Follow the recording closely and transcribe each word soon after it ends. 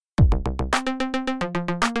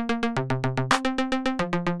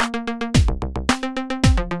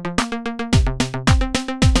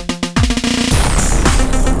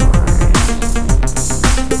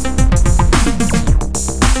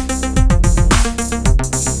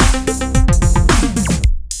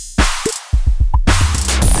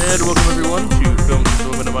And welcome everyone to Films That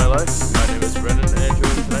Film Into My Life. My name is Brendan, and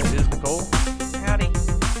joining tonight is Nicole. Howdy.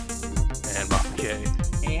 And Mama Kay.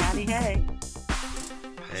 Hey, howdy, hey.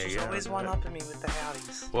 There's always one up in me with the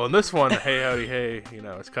howdies. Well, in this one, hey howdy hey,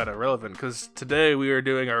 it's kind of relevant because today we are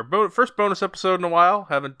doing our first bonus episode in a while.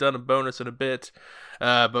 Haven't done a bonus in a bit,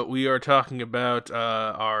 but we are talking about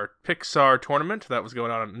our Pixar tournament that was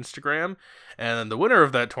going on Instagram. And the winner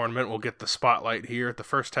of that tournament will get the spotlight here at the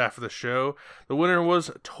first half of the show. The winner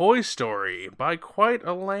was Toy Story by quite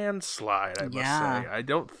a landslide, I must say. I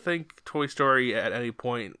don't think Toy Story at any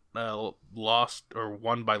point lost or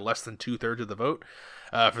won by less than 2/3 of the vote.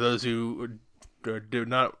 For those who do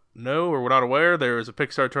not know or were not aware, there is a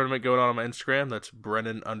Pixar tournament going on my Instagram. That's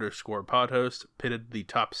Brennan_podhost. Pitted the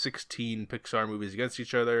top 16 Pixar movies against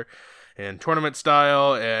each other in tournament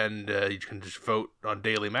style, and you can just vote on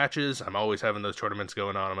daily matches. I'm always having those tournaments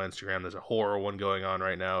going on my Instagram. There's a horror one going on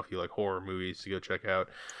right now if you like horror movies to go check out.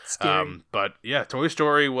 But yeah, Toy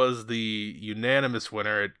Story was the unanimous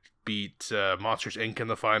winner. It beat Monsters Inc. in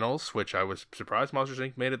the finals, which I was surprised Monsters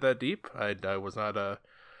Inc. made it that deep. I was not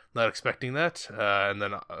expecting that. And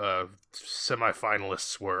then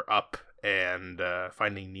semifinalists were Up and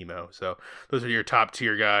Finding Nemo. So those are your top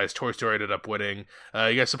tier guys. Toy Story ended up winning.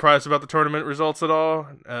 You guys surprised about the tournament results at all,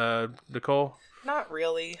 Nicole? Not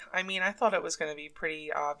really. I mean, I thought it was going to be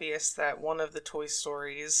pretty obvious that one of the Toy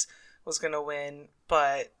Stories was going to win,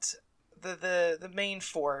 but the main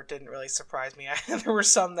four didn't really surprise me. There were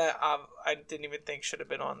some that I didn't even think should have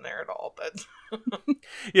been on there at all, but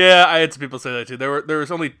yeah, I had some people say that too.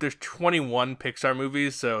 There's 21 Pixar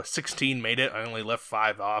movies, so 16 made it. I only left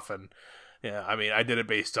 5 off, and yeah, I mean, I did it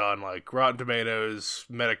based on like Rotten Tomatoes,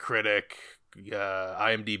 Metacritic,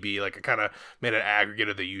 IMDb. Like, I kind of made an aggregate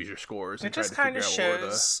of the user scores. It just kind of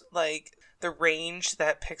shows like the range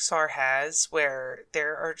that Pixar has, where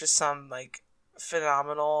there are just some like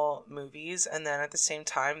phenomenal movies, and then at the same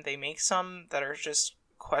time they make some that are just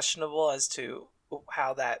questionable as to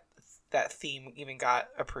how that theme even got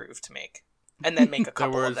approved to make, and then make a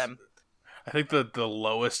couple of them. I think the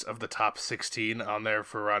lowest of the top 16 on there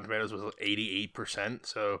for Rotten Tomatoes was 88%,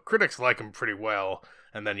 so critics like them pretty well.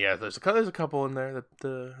 And then yeah, there's a couple in there that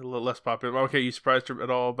a little less popular. Okay, you surprised at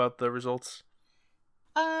all about the results?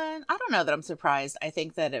 I don't know that I'm surprised. I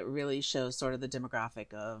think that it really shows sort of the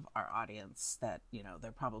demographic of our audience, that,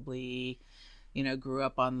 they're probably, grew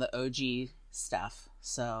up on the OG stuff.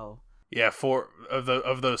 So yeah, 4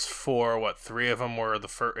 of those 4, 3 of them were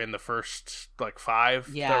in the first like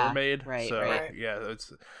 5 that were made. Right, so right.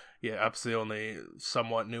 yeah, Up's the only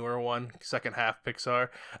somewhat newer one, second half Pixar.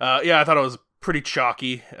 I thought it was pretty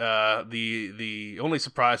chalky. The only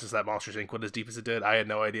surprise is that Monsters Inc. went as deep as it did. I had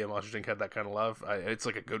no idea Monsters Inc. had that kind of love. It's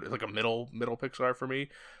like a middle Pixar for me.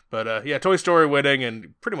 But Toy Story winning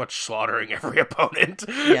and pretty much slaughtering every opponent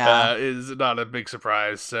is not a big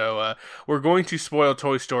surprise. So we're going to spoil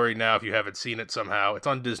Toy Story now if you haven't seen it somehow. It's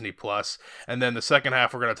on Disney Plus. And then the second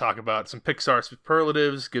half, we're going to talk about some Pixar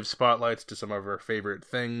superlatives, give spotlights to some of our favorite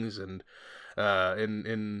things, and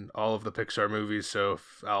in all of the Pixar movies, so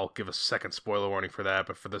I'll give a second spoiler warning for that.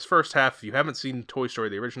 But for this first half, if you haven't seen Toy Story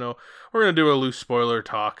the original, we're going to do a loose spoiler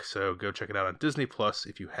talk, so go check it out on Disney Plus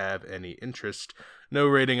if you have any interest. No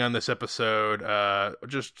rating on this episode,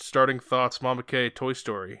 just starting thoughts. Mama K, Toy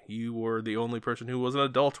Story. You were the only person who was an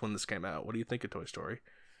adult when this came out. What do you think of Toy Story?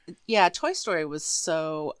 Yeah, Toy Story was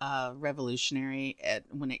so revolutionary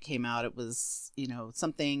when it came out. It was,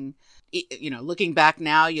 something, looking back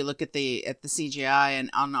now, you look at the CGI and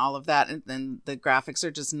on all of that, and then the graphics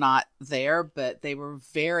are just not there, but they were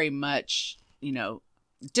very much,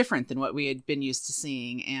 different than what we had been used to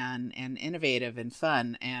seeing, and innovative and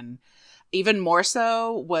fun. And even more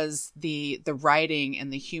so was the writing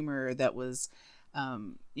and the humor that was,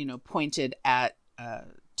 pointed at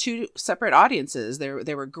 2 separate audiences.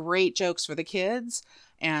 There were great jokes for the kids,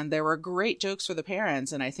 and there were great jokes for the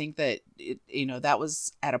parents. And I think that that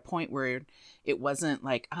was at a point where it wasn't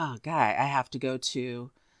like, oh, guy, I have to go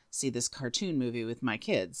to see this cartoon movie with my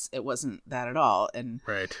kids. It wasn't that at all. And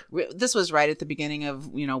right. This was right at the beginning of,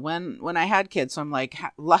 when I had kids. So I'm like,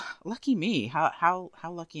 lucky me. How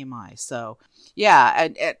lucky am I? So yeah.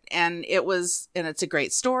 And it's a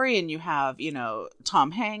great story. And you have,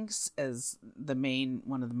 Tom Hanks as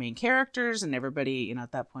one of the main characters, and everybody,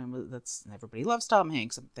 at that point everybody loves Tom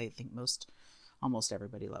Hanks. They think almost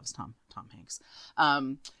everybody loves Tom Hanks.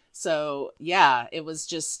 So yeah, it was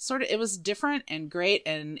just it was different and great,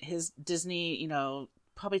 and his Disney,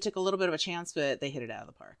 probably took a little bit of a chance, but they hit it out of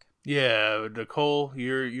the park. Yeah, Nicole,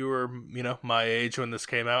 you were my age when this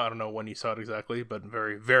came out. I don't know when you saw it exactly, but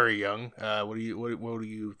very very young. What do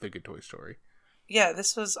you think of Toy Story? Yeah,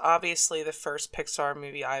 this was obviously the first Pixar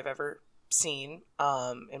movie I've ever seen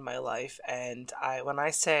in my life, and when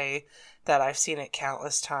I say that I've seen it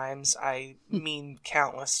countless times, I mean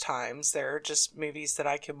countless times. There are just movies that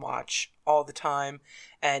I can watch all the time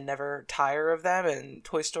and never tire of them, and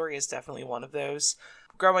Toy Story is definitely one of those.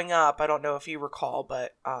 Growing up, I don't know if you recall,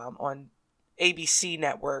 but on ABC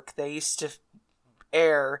Network, they used to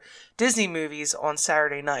air Disney movies on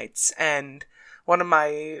Saturday nights, and one of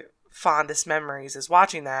my fondest memories is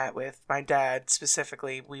watching that with my dad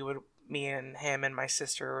specifically. Me and him and my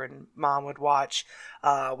sister and mom would watch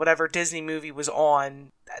whatever Disney movie was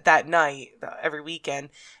on that night every weekend,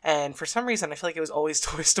 and for some reason I feel like it was always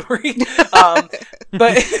Toy Story.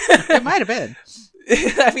 But It might have been.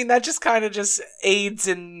 I mean, that just kind of just aids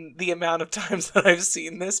in the amount of times that I've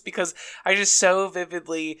seen this, because I just so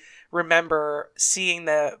vividly remember seeing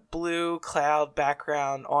the blue cloud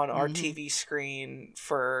background on our TV screen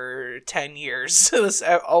for 10 years. It was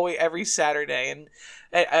always every Saturday, and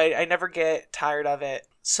I never get tired of it.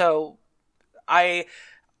 So I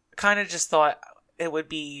kind of just thought it would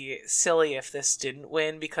be silly if this didn't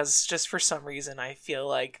win, because just for some reason I feel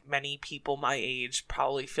like many people my age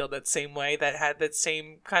probably feel that same way, that had that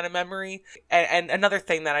same kind of memory. And another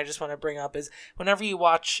thing that I just want to bring up is whenever you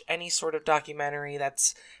watch any sort of documentary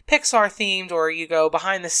that's Pixar themed, or you go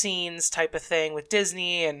behind the scenes type of thing with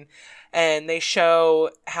Disney, and they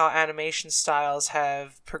show how animation styles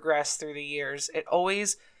have progressed through the years, it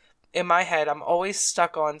always, in my head, I'm always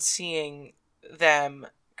stuck on seeing them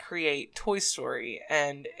create Toy Story,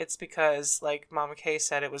 and it's because, like Mama Kay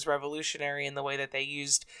said, it was revolutionary in the way that they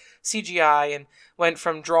used CGI and went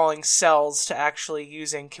from drawing cells to actually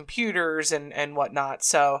using computers and whatnot.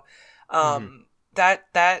 So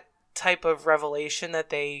that type of revelation that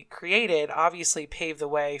they created obviously paved the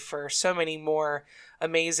way for so many more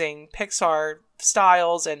amazing Pixar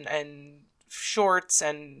styles and shorts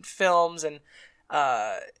and films, and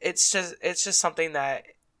it's just something that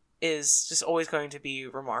is just always going to be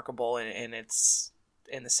remarkable in its,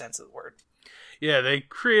 in the sense of the word. Yeah, they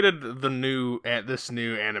created this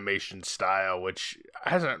new animation style, which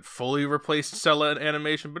hasn't fully replaced cel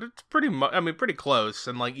animation, but it's pretty close.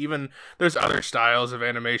 And like, even there's other styles of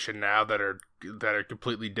animation now that are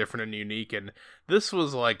completely different and unique. And this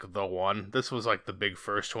was like the one. This was like the big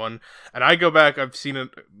first one. And I go back, I've seen it,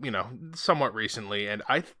 somewhat recently, and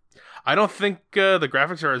I don't think the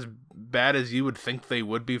graphics are as bad as you would think they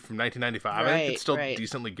would be from 1995. I think it's still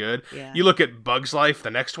decently good. Yeah. You look at Bug's Life, the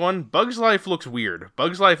next one. Bug's Life looks weird.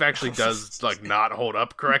 Bug's Life actually does like not hold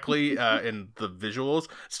up correctly in the visuals.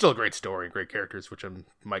 It's still a great story, great characters, which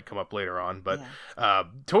might come up later on. But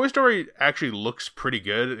Toy Story actually looks pretty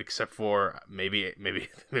good, except for maybe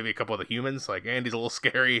a couple of the humans. Like Andy's a little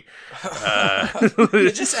scary.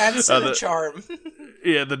 It just adds to the charm.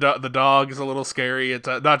 Yeah, the dog is a little scary. It's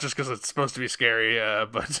not just because it's supposed to be scary,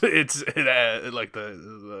 but it like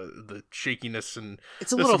the shakiness, and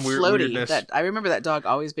it's a little floaty. That I remember that dog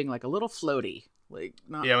always being like a little floaty. Like,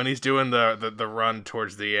 not... yeah, when he's doing the run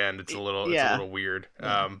towards the end, it's a little weird.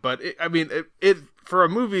 Yeah. But it for a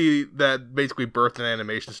movie that basically birthed an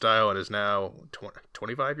animation style and is now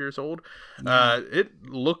 25 years old, it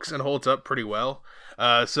looks and holds up pretty well.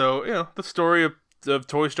 So the story of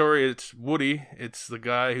Toy Story, it's Woody. It's the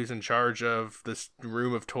guy who's in charge of this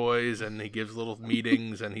room of toys, and he gives little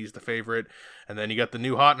meetings, and he's the favorite. And then you got the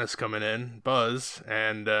new hotness coming in, Buzz,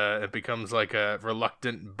 and it becomes like a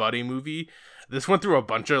reluctant buddy movie. This went through a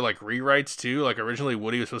bunch of like rewrites too. Like originally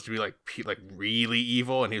Woody was supposed to be like really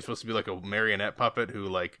evil, and he was supposed to be like a marionette puppet who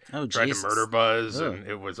like tried to murder Buzz, and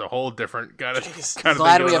it was a whole different kind of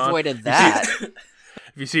Glad we avoided that.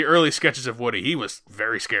 If you see early sketches of Woody, he was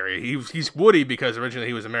very scary. He's Woody because originally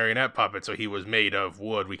he was a marionette puppet, so he was made of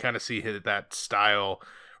wood. We kind of see that style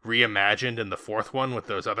reimagined in the fourth one with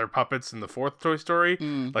those other puppets in the fourth Toy Story.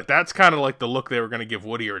 Like that's kind of like the look they were going to give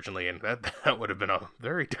Woody originally, and that would have been a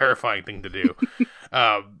very terrifying thing to do.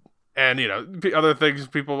 And other things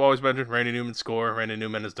people have always mentioned, Randy Newman's score. Randy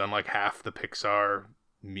Newman has done like half the Pixar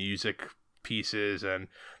music pieces, and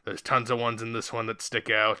there's tons of ones in this one that stick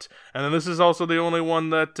out. And then this is also the only one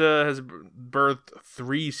that has birthed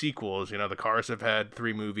 3 sequels. The Cars have had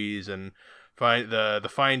 3 movies, and the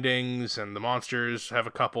Findings and the Monsters have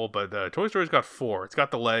a couple, but Toy Story's got 4. It's got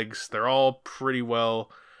the legs. They're all pretty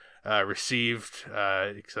well received,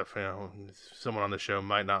 except someone on the show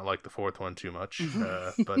might not like the 4th one too much.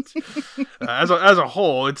 But as a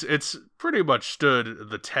whole, it's pretty much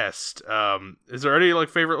stood the test. Is there any like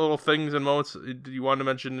favorite little things and moments you wanted to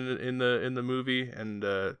mention in the movie, and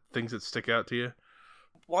things that stick out to you?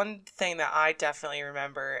 One thing that I definitely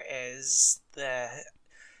remember is the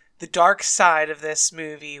the dark side of this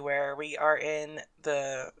movie, where we are in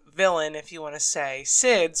the villain, if you want to say,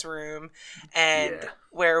 Sid's room, and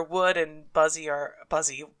where Wood and Buzzy are what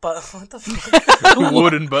the fuck?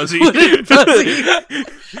 Wood and Buzzy. Wood and Buzzy.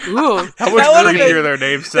 Ooh, how much really hear their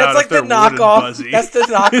names sound? That's like the knockoff. That's the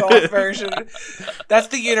knockoff version. That's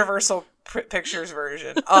the Universal Pictures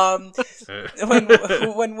version.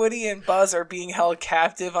 When Woody and Buzz are being held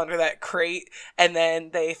captive under that crate, and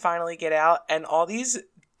then they finally get out, and all these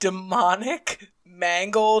demonic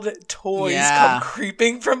mangled toys come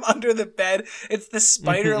creeping from under the bed. It's the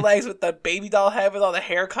spider legs with the baby doll head with all the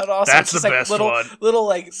hair cut off. That's so the like best little, one. Little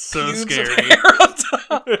like so pubes scary. of hair on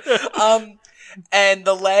top. And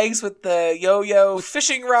the legs with the yo-yo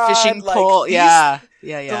fishing rod, fishing like, pole. Yeah.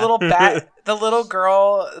 The little bat, the little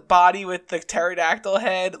girl body with the pterodactyl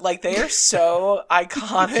head. Like, they are so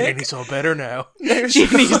iconic. Janie's all better now.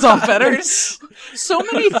 Janie's all better. So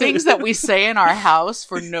many things that we say in our house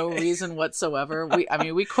for no reason whatsoever.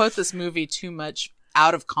 We quote this movie too much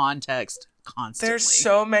out of context constantly. There's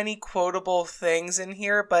so many quotable things in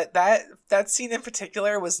here, but that scene in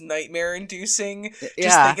particular was nightmare inducing.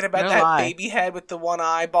 Just thinking about that baby head with the one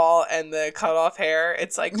eyeball and the cut off hair.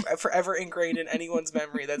 It's like forever ingrained in anyone's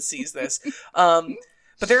memory that sees this. But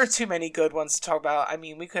there are too many good ones to talk about. I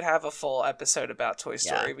mean, we could have a full episode about Toy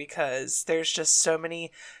Story because there's just so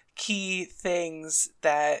many key things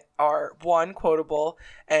that are, one, quotable,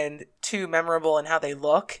 and two, memorable in how they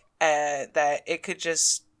look, that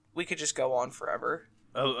we could just go on forever.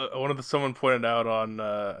 Someone pointed out on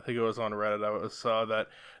I think it was on Reddit. I saw that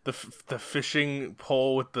the fishing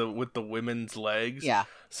pole with the women's legs. Yeah,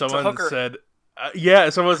 someone said.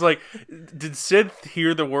 Someone was like, did Sid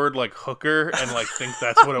hear the word like hooker and like think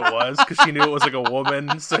that's what it was because she knew it was like a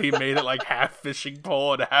woman, so he made it like half fishing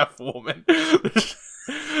pole and half woman.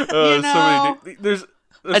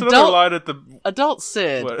 There's another line at the adult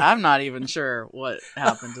Sid. What? I'm not even sure what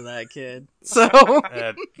happened to that kid. So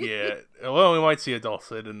well, we might see adult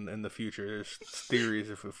Sid in the future. There's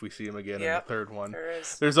theories if we see him again in the third one. There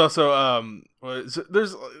is. There's also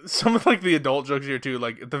there's some of like the adult jokes here too.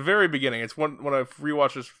 Like at the very beginning, it's when I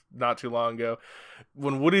rewatched this not too long ago,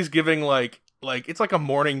 when Woody's giving like it's like a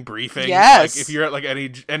morning briefing. Yes. Like if you're at like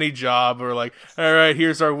any job or like, all right,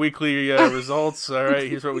 here's our weekly results. All right,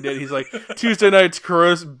 here's what we did. He's like, Tuesday night's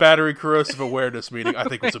battery corrosive awareness meeting. I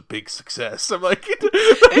think was a big success. I'm like, it's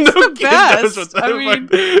the best. I mean,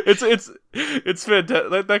 it's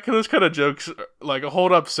fantastic. Those kind of jokes like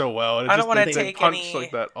hold up so well. And I don't want to take punch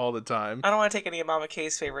like that all the time. I don't want to take any of Mama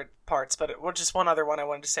Kay's favorite parts, but just one other one I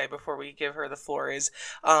wanted to say before we give her the floor is,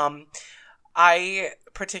 I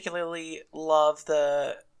particularly love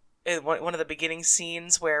one of the beginning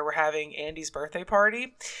scenes where we're having Andy's birthday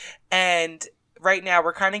party, and right now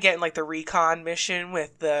we're kind of getting like the recon mission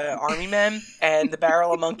with the army men and the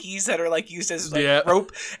barrel of monkeys that are like used as like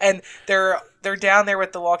rope, and they're down there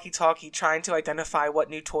with the walkie-talkie trying to identify what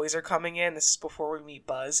new toys are coming in. This is before we meet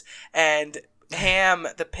Buzz, and Ham,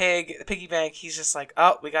 the piggy bank, he's just like,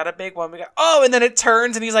 oh, we got a big one. And then it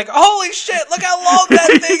turns and he's like, holy shit, look how long that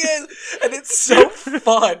thing is. And it's so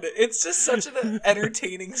fun. It's just such an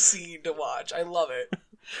entertaining scene to watch. I love it.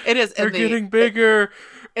 It is. They're getting bigger.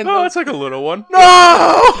 It's like a little one.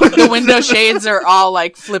 No! The window shades are all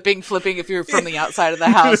like flipping. If you're from the outside of the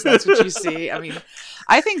house, that's what you see. I mean,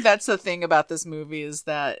 I think that's the thing about this movie is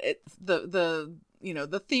that the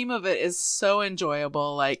theme of it is so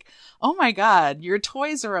enjoyable. Like, oh my God, your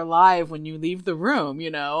toys are alive when you leave the room,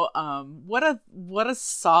 what a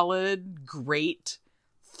solid, great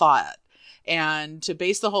thought. And to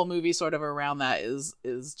base the whole movie sort of around that is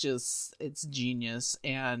just, it's genius.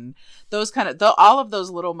 And those all of those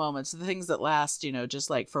little moments, the things that last, just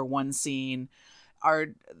like for one scene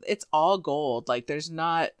it's all gold. Like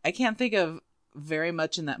I can't think of very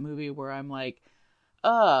much in that movie where I'm like,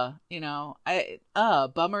 bummer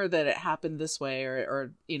that it happened this way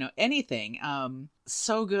or anything.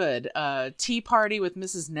 So good. Tea Party with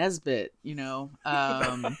Mrs. Nesbit,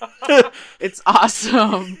 it's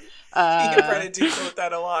awesome. Brennan do quote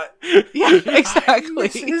that a lot. Yeah, exactly.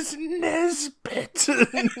 Mrs. Nesbit.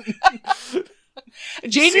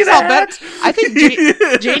 Janie's all better. I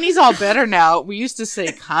think Janie's all better now. We used to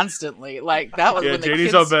say constantly, like that was when the Janie's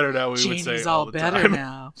kids, all better now. We Janie's would say all all the better time.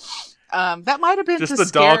 now. That might have been just to the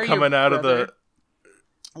doll scare coming your out of brother the.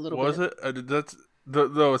 A little was bit. it? That's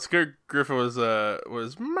the Scared Griffin was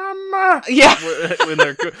Mama. Yeah.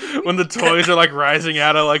 when the toys are like rising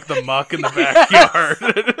out of like the muck in the backyard.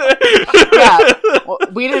 Yeah. Well,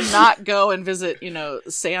 We did not go and visit,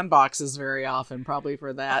 sandboxes very often, probably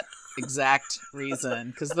for that exact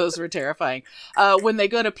reason, because those were terrifying. When they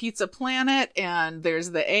go to Pizza Planet and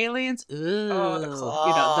there's the aliens, the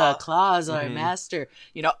claw. The claws are master.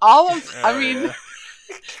 All of,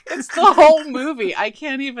 it's the whole movie. I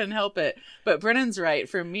can't even help it. But Brennan's right.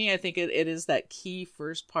 For me, I think it is that key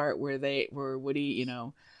first part where Woody,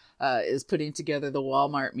 is putting together the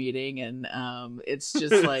Walmart meeting, and it's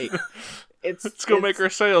just like let's go make our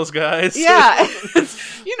sales, guys. Yeah,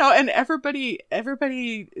 and everybody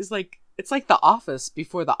is like, it's like The Office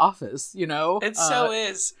before The Office. It so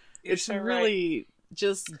is. It's so really right.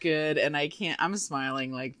 Just good, and I'm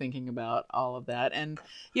smiling like thinking about all of that. And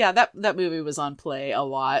yeah, that movie was on play a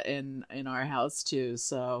lot in our house too.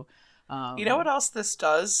 So you know what else this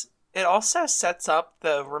does? It also sets up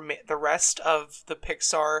the rest of the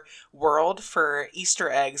Pixar world for Easter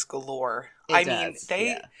eggs galore.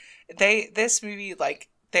 This movie, like,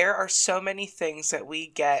 there are so many things that we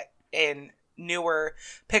get in newer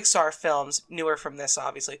Pixar films, newer from this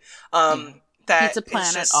obviously. That Pizza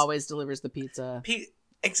Planet always delivers the pizza.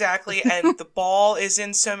 Exactly, and the ball is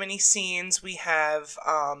in so many scenes. We have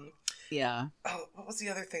yeah. Oh, what was the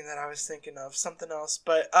other thing that I was thinking of? Something else,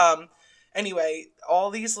 but anyway,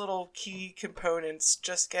 all these little key components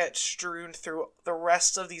just get strewn through the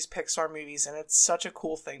rest of these Pixar movies, and it's such a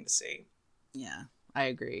cool thing to see. Yeah, I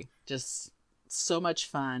agree. Just so much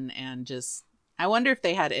fun, and just I wonder if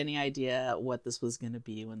they had any idea what this was going to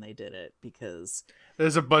be when they did it, because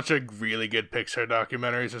there's a bunch of really good Pixar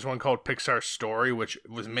documentaries. There's one called Pixar Story, which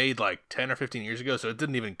was made like 10 or 15 years ago, so it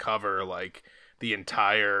didn't even cover like the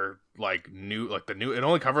entire it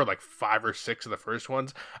only covered like 5 or 6 of the first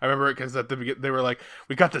ones. I remember it because they were like,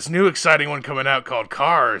 we got this new exciting one coming out called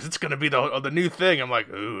Cars. It's gonna be the new thing. I'm like,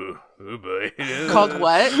 ooh boy. Called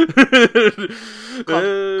what? Called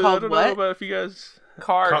I don't know about if you guys.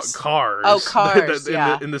 Cars. Cars. Oh, Cars.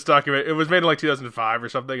 In this document, it was made in like 2005 or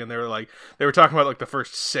something, and they were talking about like the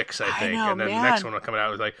first 6, I think, and then the next one coming out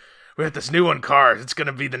was like, we have this new one, Cars. It's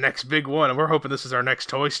gonna be the next big one, and we're hoping this is our next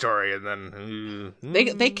Toy Story. And then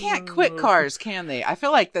they can't quit Cars, can they? I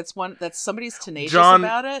feel like that's somebody's tenacious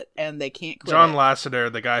about it, and they can't quit. John Lasseter,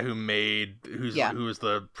 the guy who was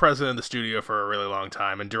the president of the studio for a really long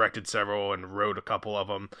time and directed several and wrote a couple of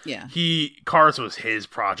them. Yeah, Cars was his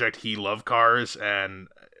project. He loved Cars, and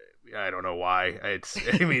I don't know why.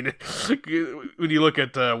 When you look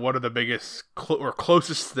at what are the biggest or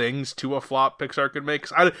closest things to a flop Pixar could make,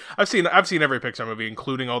 'cause I've seen every Pixar movie,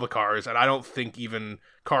 including all the Cars, and I don't think even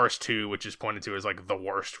Cars 2, which is pointed to as like the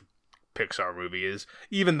worst Pixar movie, is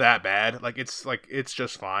even that bad. It's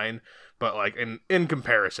just fine, but like in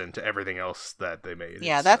comparison to everything else that they made.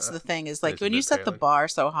 Yeah, that's the thing, is like when you set the bar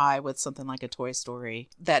so high with something like a Toy Story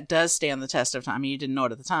that does stand the test of time. I mean, you didn't know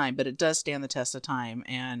it at the time, but it does stand the test of time,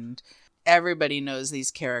 and everybody knows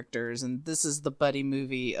these characters, and this is the buddy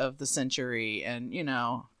movie of the century, and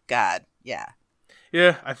God, yeah.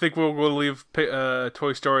 Yeah, I think we'll leave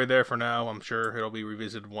Toy Story there for now. I'm sure it'll be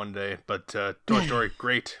revisited one day. But Toy Story,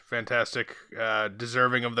 great, fantastic,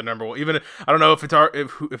 deserving of the number one. Even I don't know if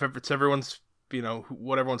it's everyone's,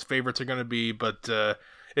 what everyone's favorites are going to be, but I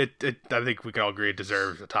think we can all agree it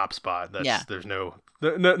deserves a top spot. There's no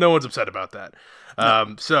one's upset about that.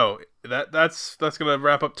 No. So that's gonna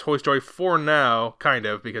wrap up Toy Story for now, kind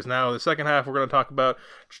of, because now the second half we're gonna talk about.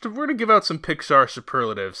 We're gonna give out some Pixar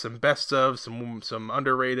superlatives, some best of, some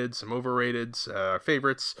underrated, some overrated,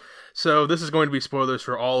 favorites. So this is going to be spoilers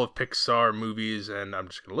for all of Pixar movies, and I'm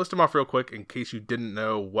just gonna list them off real quick in case you didn't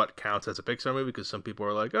know what counts as a Pixar movie, because some people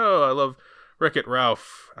are like, oh, I love Wreck-It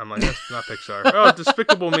Ralph. I'm like, that's not Pixar. Oh,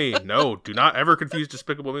 Despicable Me. No, do not ever confuse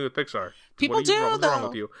Despicable Me with Pixar. People do, what's wrong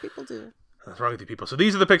with you? People do. What's wrong with you people? So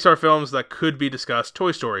these are the Pixar films that could be discussed.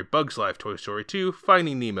 Toy Story, Bug's Life, Toy Story 2,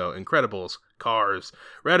 Finding Nemo, Incredibles, Cars,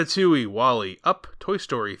 Ratatouille, WALL-E, Up, Toy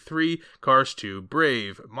Story 3, Cars 2,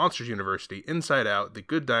 Brave, Monsters University, Inside Out, The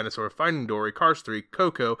Good Dinosaur, Finding Dory, Cars 3,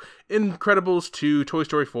 Coco, Incredibles 2, Toy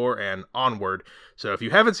Story 4, and Onward. So if you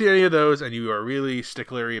haven't seen any of those and you are really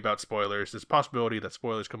sticklery about spoilers, there's a possibility that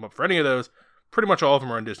spoilers come up for any of those. Pretty much all of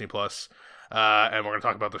them are on Disney+. And we're going to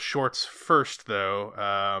talk about the shorts first, though.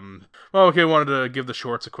 I wanted to give the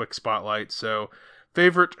shorts a quick spotlight. So,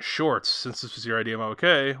 favorite shorts, since this was your idea,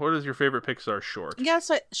 okay, what is your favorite Pixar short? Yeah,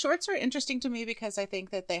 so shorts are interesting to me because I think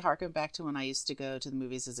that they harken back to when I used to go to the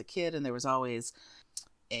movies as a kid, and there was always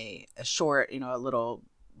a short, a little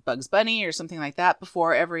Bugs Bunny or something like that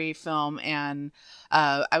before every film, and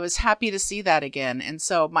I was happy to see that again. And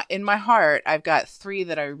so in my heart, I've got 3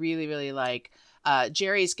 that I really, really like.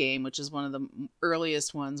 Jerry's Game, which is one of the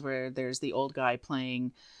earliest ones where there's the old guy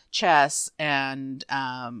playing chess, and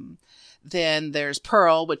then there's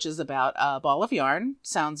Pearl, which is about a ball of yarn.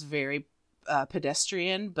 Sounds very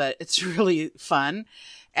pedestrian, but it's really fun.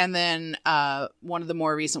 And then one of the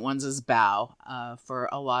more recent ones is Bao, for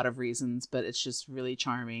a lot of reasons, but it's just really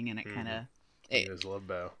charming, and it kind of... You guys love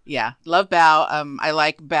Bao. Yeah, love Bao. I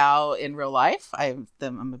like Bao in real life. I'm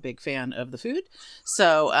a big fan of the food.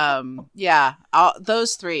 So, yeah,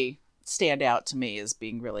 those three stand out to me as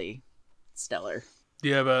being really stellar. Do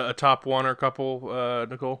you have a top one or couple,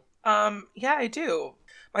 Nicole? Yeah, I do.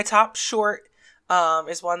 My top short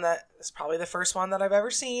is one that is probably the first one that I've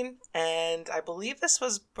ever seen, and I believe this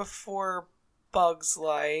was before Bug's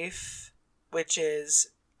Life, which is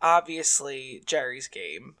obviously Jerry's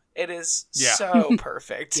Game. It is so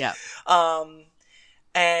perfect. Yeah.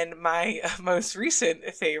 And my most recent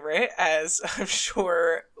favorite, as I'm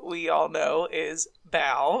sure we all know, is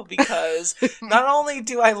Bao, because not only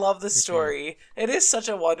do I love the story, it is such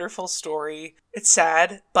a wonderful story. It's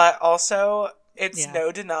sad, but also it's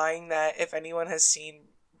no denying that if anyone has seen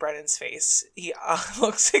Brennan's face, he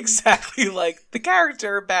looks exactly like the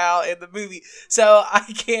character Bao in the movie. So I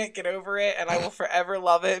can't get over it, and I will forever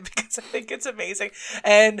love it because I think it's amazing.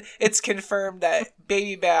 And it's confirmed that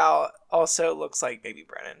Baby Bao also looks like Baby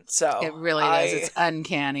Brennan. So it really does. It's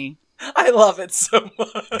uncanny. I love it so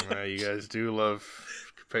much. You guys do love,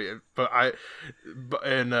 but you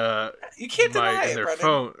can't deny in it, their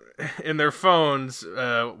Brennan. in their phones, when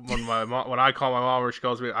I call my mom or she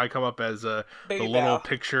calls me, I come up as the little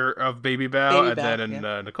picture of Baby Bao, and then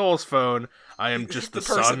in Nicole's phone, I am just the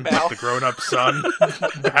son, like the grown-up son,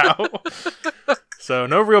 Bao. So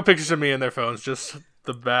no real pictures of me in their phones, just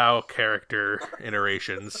the Bao character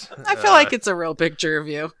iterations. I feel like it's a real picture of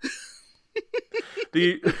you.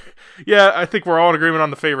 I think we're all in agreement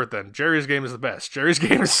on the favorite then. Jerry's Game is the best. Jerry's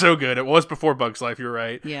Game is so good. It was before Bug's Life, you're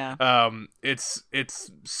right. Yeah. It's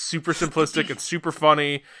super simplistic. It's super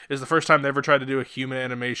funny. It's the first time they ever tried to do a human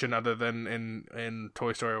animation other than in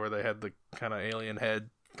Toy Story, where they had the kind of alien head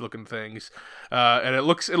looking things. And it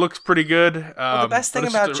looks pretty good. Well, the best thing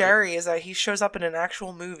about Jerry is that he shows up in an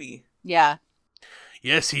actual movie. Yeah.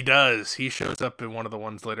 Yes, he does. He shows up in one of the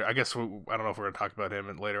ones later. I guess I don't know if we're going to talk about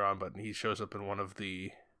him later on, but he shows up in one of the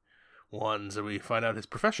ones and we find out his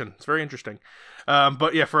profession. It's very interesting.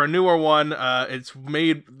 But yeah, for a newer one, it's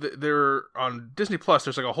made. They're on Disney Plus.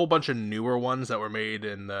 There's like a whole bunch of newer ones that were made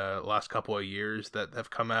in the last couple of years that have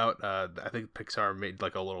come out. I think Pixar made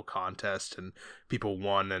like a little contest and people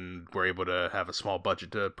won and were able to have a small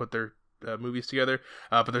budget to put their movies together,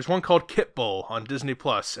 but there's one called Kit Bull on Disney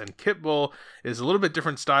Plus, and Kit Bull is a little bit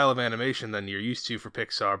different style of animation than you're used to for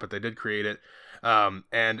Pixar, but they did create it,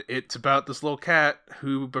 and it's about this little cat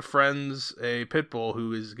who befriends a pit bull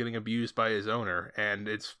who is getting abused by his owner, and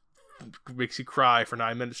it makes you cry for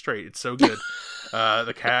 9 minutes straight. It's so good.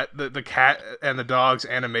 The cat and the dog's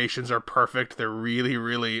animations are perfect. They're really,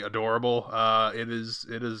 really adorable. It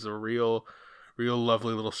is a real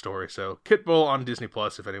lovely little story. So Kit Bull on Disney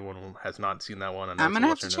Plus, if anyone has not seen that one. I'm gonna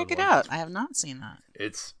have to check it out. I have not seen that.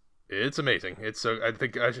 It's amazing. I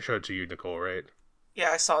think I should show it to you, Nicole, right? Yeah,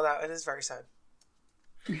 I saw that. It is very sad.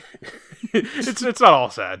 it's not all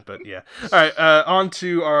sad, but yeah. All right, on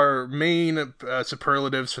to our main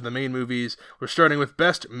superlatives for the main movies. We're starting with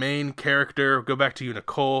best main character. Go back to you,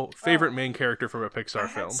 Nicole. Favorite main character from a Pixar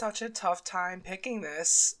film. I had such a tough time picking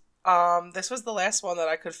this. This was the last one that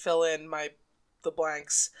I could fill in the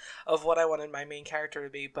blanks of what I wanted my main character to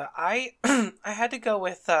be, but I had to go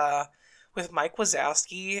with Mike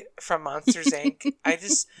Wazowski from Monsters Inc. I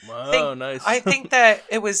think that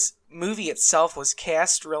movie itself was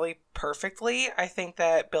cast really perfectly. I think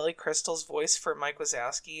that Billy Crystal's voice for Mike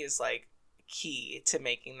Wazowski is like key to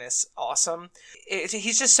making this awesome.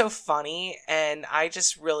 He's just so funny, and I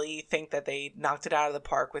just really think that they knocked it out of the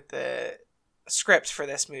park with the script for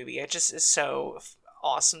this movie. It just is so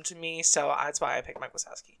awesome to me, so that's why I picked Mike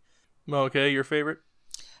Wazowski. Okay, your favorite?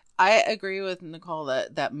 I agree with Nicole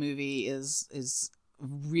that movie is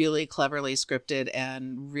really cleverly scripted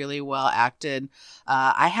and really well acted.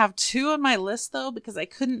 I have two on my list though because I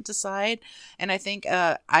couldn't decide, and I think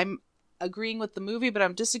I'm agreeing with the movie, but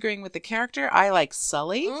I'm disagreeing with the character. I like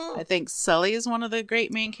Sully. I think Sully is one of the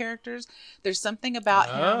great main characters. There's something about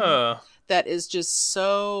him that is just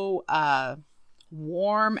so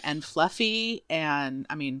warm and fluffy, and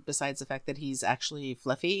I mean, besides the fact that he's actually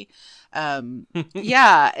fluffy, he's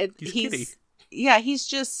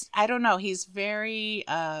just, I don't know, he's very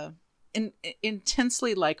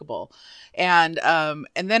intensely likable, and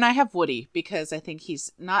then I have Woody because I think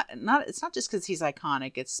he's not it's not just because he's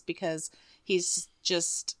iconic, it's because he's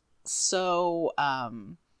just so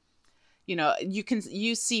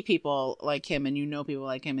you see people like him, and people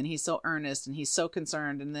like him, and he's so earnest and he's so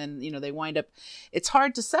concerned, and then they wind up, it's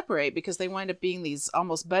hard to separate because they wind up being these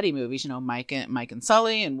almost buddy movies, Mike and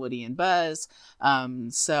Sully and Woody and Buzz.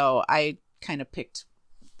 So I kind of picked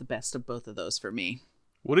the best of both of those for me.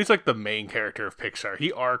 Woody's like the main character of Pixar.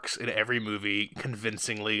 He arcs in every movie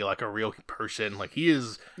convincingly like a real person. Like he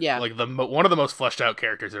is like one of the most fleshed out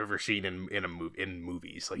characters I've ever seen in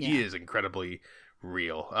movies. Like he is incredibly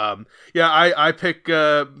real. I pick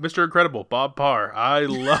Mr. Incredible, Bob Parr. I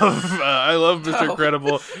love Mr.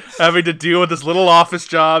 Incredible having to deal with this little office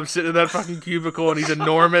job, sitting in that fucking cubicle, and he's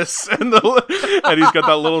enormous, and he's got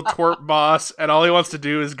that little twerp boss, and all he wants to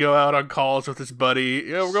do is go out on calls with his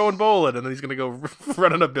buddy. We're going bowling, and then he's gonna go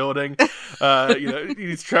run in a building.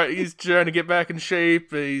 He's trying to get back in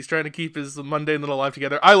shape. He's trying to keep his mundane little life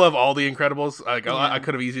together. I love all the Incredibles. I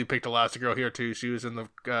could have easily picked Elastigirl here too. She was in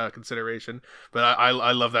the consideration, but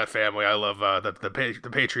I love that family. I love the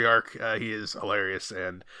patriarch. He is hilarious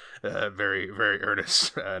and very, very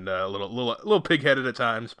earnest and a little pig-headed at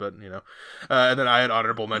times, but and then I had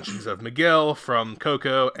honorable mentions of Miguel from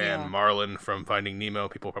Coco and Marlin from Finding Nemo.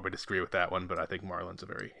 People probably disagree with that one, but I think Marlin's a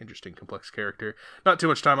very interesting, complex character. Not too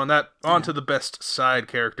much time on that. On to the best side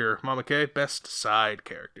character. Mama K, best side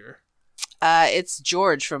character. It's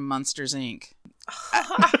George from Monsters, Inc.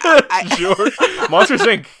 George, Monsters,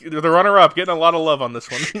 Inc. The runner-up, getting a lot of love on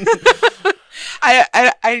this one.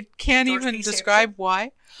 I can't George even describe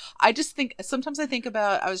why. I just think sometimes I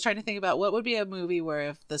was trying to think about what would be a movie where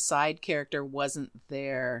if the side character wasn't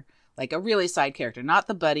there, like a really side character, not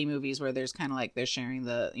the buddy movies where there's kind of like they're sharing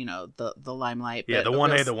the the limelight. Yeah, the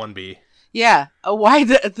 1A, the 1B. Yeah,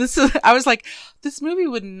 I was like, this movie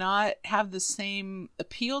would not have the same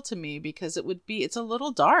appeal to me because it's a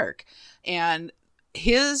little dark, and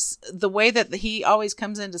the way that he always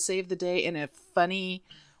comes in to save the day in a funny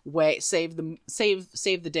way, save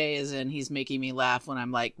the day as in he's making me laugh when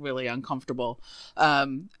I'm like really uncomfortable.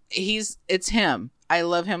 It's him. I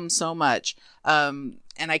love him so much.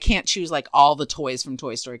 And I can't choose like all the toys from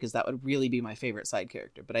Toy Story because that would really be my favorite side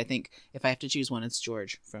character. But I think if I have to choose one, it's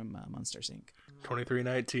George from Monsters, Inc.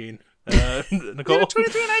 2319. Nicole?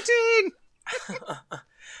 2319!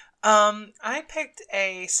 I picked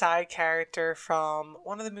a side character from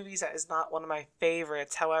one of the movies that is not one of my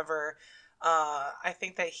favorites. However, I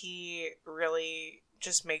think that he really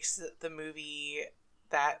just makes the movie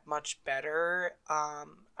that much better.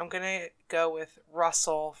 I'm gonna go with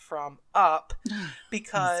Russell from Up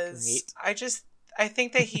because I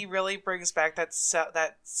think that he really brings back that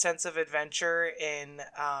sense of adventure in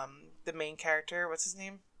the main character. What's his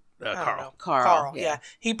name? Carl. Yeah.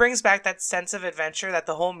 He brings back that sense of adventure that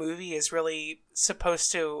the whole movie is really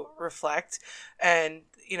supposed to reflect. And,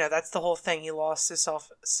 that's the whole thing. He lost his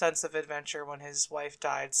sense of adventure when his wife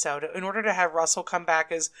died. So in order to have Russell come back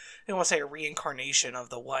as, I don't want to say a reincarnation of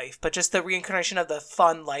the wife, but just the reincarnation of the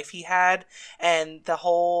fun life he had. And the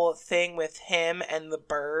whole thing with him and the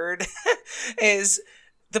bird is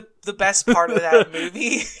the best part of that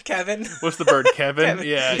movie. Kevin. What's the bird? Kevin?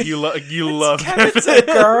 Yeah, you love Kevin's Kevin.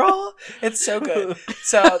 A girl. It's so good.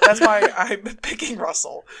 So that's why I'm picking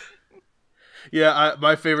Russell. Yeah,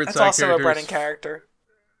 my favorite that's side also character. A Brennan character.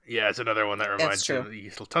 Yeah, it's another one that reminds me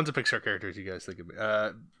of tons of Pixar characters you guys think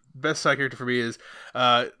of. Best side character for me is,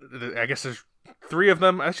 I guess there's 3 of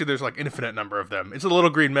them. Actually, there's like infinite number of them. It's the Little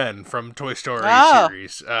Green Men from Toy Story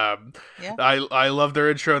series. I love their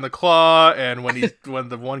intro in the claw, and when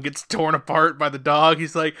the one gets torn apart by the dog,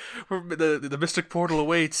 he's like, the mystic portal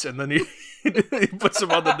awaits, and then he puts him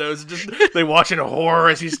on the nose. And they watch in horror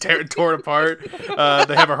as he's torn apart.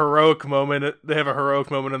 They have a heroic moment. In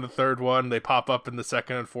the 3rd one. They pop up in the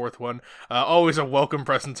 2nd and 4th one. Always a welcome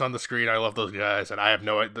presence on the screen. I love those guys, and I have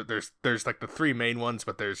no idea. There's like the 3 main ones,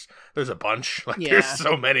 but there's a bunch. Like there's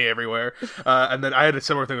so many everywhere. And then I had a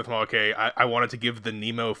similar thing with Moake. I wanted to give the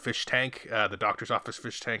Nemo fish tank, the doctor's office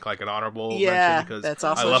fish tank, like an honorable mention because that's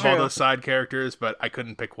also I love true. all those side characters, but I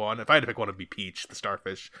couldn't pick one. If I had to pick one, it'd be Peach, the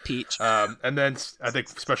starfish. Peach. And then I think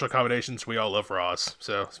special accommodations. We all love Roz,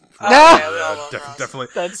 so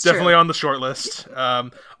definitely on the short list.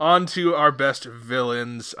 On to our best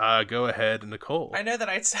villains. Go ahead, Nicole. I know that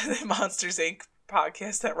I said in Monsters Inc.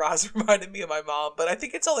 podcast that Roz reminded me of my mom, but I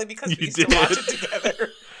think it's only because we used to watch it together.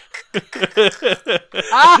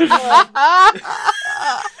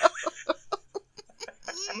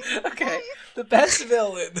 Okay, the best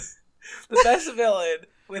villain,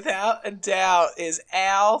 without a doubt, is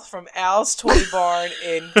Al from Al's Toy Barn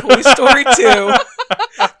in Toy Story 2.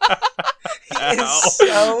 He is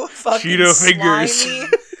so fucking Cheeto fingers. slimy.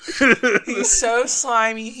 He's so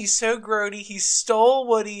slimy. He's so grody. He stole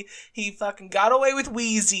Woody. He fucking got away with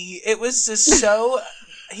Wheezy. It was just so...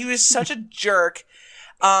 He was such a jerk.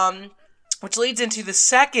 Which leads into the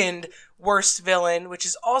second worst villain, which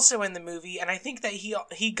is also in the movie, and I think that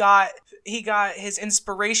he got his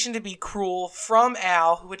inspiration to be cruel from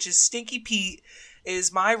Al, which is Stinky Pete,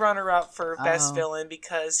 is my runner-up for best villain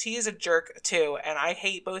because he is a jerk too, and I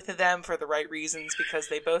hate both of them for the right reasons because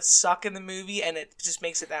they both suck in the movie, and it just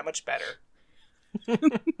makes it that much better.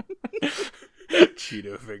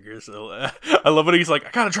 Cheeto fingers. I love when he's like,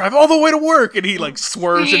 I gotta drive all the way to work, and he like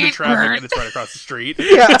swerves into traffic, and it's right across the street.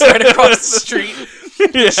 Yeah, it's right across the street.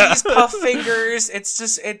 Cheese puff fingers.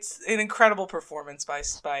 It's an incredible performance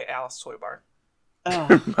by Alice Toy Bar. Oh.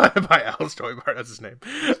 by Alice Toy Bar, that's his name.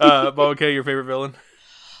 Okay, your favorite villain?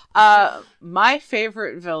 My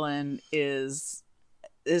favorite villain is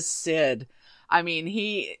Sid. I mean,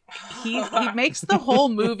 he makes the whole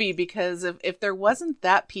movie because if there wasn't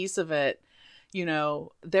that piece of it, you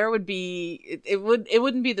know, there would be it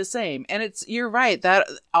wouldn't be the same. And you're right that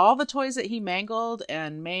all the toys that he mangled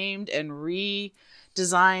and maimed and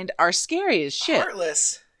redesigned are scary as shit.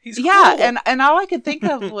 Heartless. He's yeah, cool. and all I could think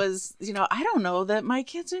of was, you know, I don't know that my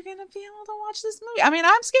kids are gonna be able to watch this movie. I mean,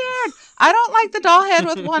 I'm scared. I don't like the doll head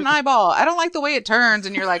with one eyeball. I don't like the way it turns,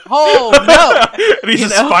 and you're like, oh no, and he's a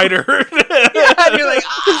spider. Yeah, and you're like,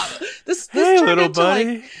 this hey, turned little into buddy,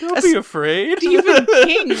 like don't be afraid. Stephen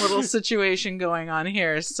King little situation going on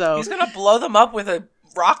here. So he's gonna blow them up with a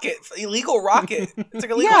illegal rocket. It's like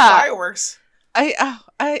illegal fireworks.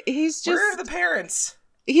 He's just. Where are the parents?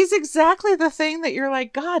 He's exactly the thing that you're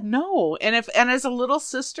like, God, no. And as a little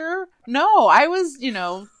sister, no. I was, you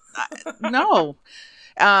know, no.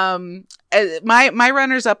 My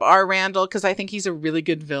runners up are Randall because I think he's a really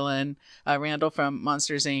good villain. Randall from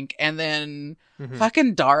Monsters Inc. And then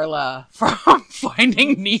fucking Darla from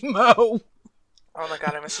Finding Nemo. Oh my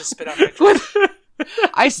God, I must just spit out my drink.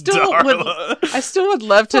 I still would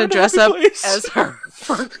love to dress up as her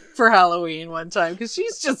for Halloween one time because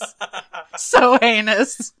she's just so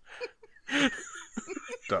heinous.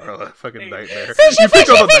 Darla, fucking nightmare. You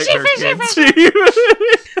picked all the nightmare kids.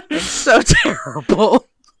 It's so terrible.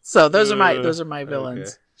 So those are my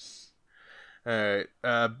villains. Okay. All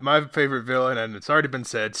right, my favorite villain, and it's already been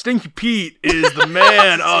said, Stinky Pete is the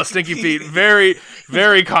man. Oh, Stinky Pete, very,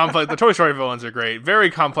 very complex. The Toy Story villains are great.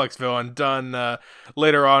 Very complex villain, done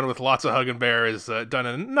later on with lots of hug and bear, is done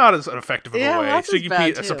in not as effective of a way. Stinky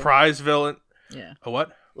Pete, a surprise villain. Yeah. A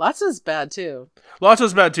what? Lotso's bad too.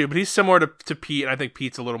 Lotso's bad too, but he's similar to Pete, and I think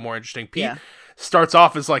Pete's a little more interesting. Pete starts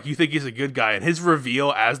off as like, you think he's a good guy, and his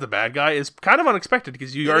reveal as the bad guy is kind of unexpected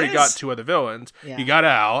because you already got two other villains. Yeah. You got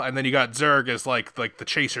Al, and then you got Zurg as like the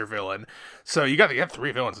chaser villain. So you have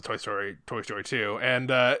three villains in Toy Story 2, and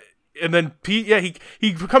then Pete,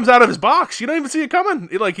 he comes out of his box. You don't even see it coming.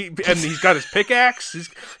 He's got his pickaxe.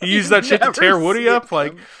 He used that shit to tear Woody up.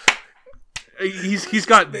 Like he's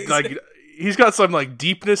got like. He's got some like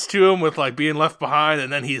deepness to him with like being left behind,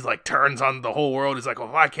 and then he's like turns on the whole world. He's like, well,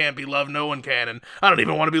 if I can't be loved, no one can, and I don't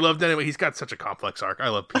even want to be loved anyway. He's got such a complex arc. I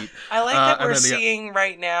love Pete. I like that we're seeing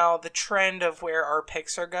right now the trend of where our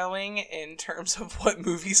picks are going in terms of what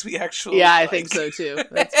movies we actually like. I think so too.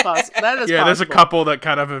 That's possible. That is possible. There's a couple that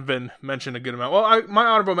kind of have been mentioned a good amount. Well, my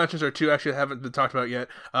honorable mentions are two actually haven't been talked about yet.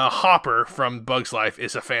 Hopper from Bug's Life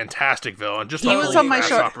is a fantastic villain. Just he was on my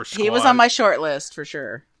short list for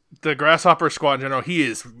sure. The Grasshopper Squad in general, he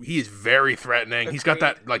is very threatening. He's got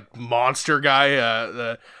that like monster guy,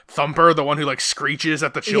 the Thumper, the one who like screeches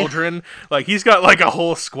at the children. Yeah. Like he's got like a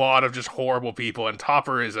whole squad of just horrible people, and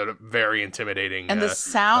Topper is a very intimidating. And the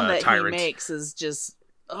sound that tyrant. He makes is just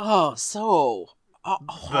so.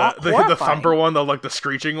 The Thumper one, the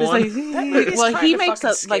screeching one. He makes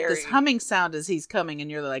like this humming sound as he's coming,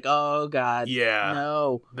 and you're like, oh god,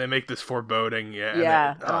 no. They make this foreboding,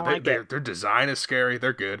 their design is scary.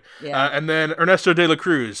 They're good. And then Ernesto de la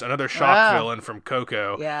Cruz, another shock villain from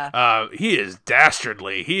Coco. He is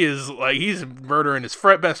dastardly. He is like he's murdering his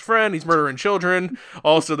best friend. He's murdering children.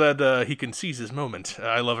 Also, that he can seize his moment.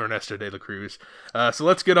 I love Ernesto de la Cruz. So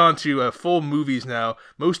let's get on to full movies now.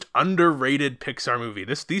 Most underrated Pixar movie.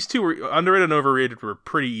 These two were underrated and overrated were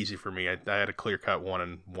pretty easy for me. I had a clear cut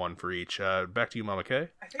one for each. Back to you, Mama K.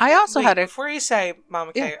 Before you say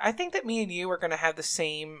Mama K, I think that me and you are going to have the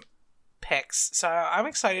same picks. So I'm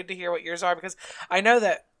excited to hear what yours are because I know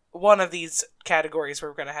that one of these categories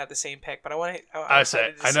we're going to have the same pick, but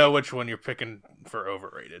I know which one you're picking for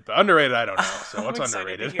overrated, but underrated I don't know. So what's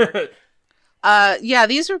underrated?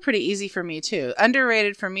 These were pretty easy for me too.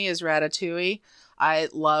 Underrated for me is Ratatouille. I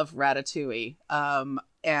love Ratatouille.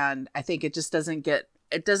 And I think it just doesn't get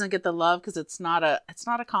it doesn't get the love because it's not a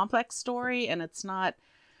complex story, and it's not.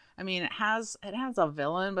 I mean, it has a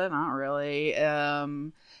villain, but not really.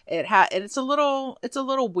 It's a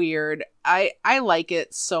little weird. I like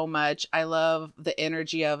it so much. I love the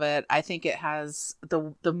energy of it. I think it has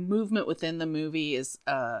the movement within the movie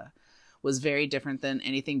was very different than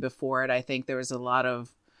anything before it. I think there was a lot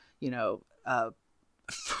of,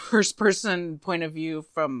 first person point of view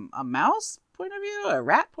from a mouse point of view, a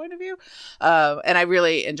rat point of view. And I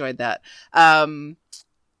really enjoyed that.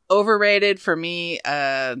 Overrated for me,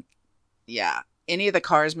 any of the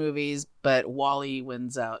Cars movies, but WALL-E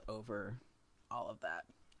wins out over all of that.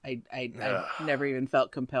 I never even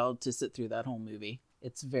felt compelled to sit through that whole movie.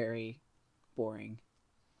 It's very boring.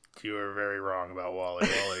 You are very wrong about WALL-E.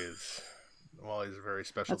 WALL-E's a very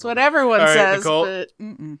special. That's what everyone says. Nicole, but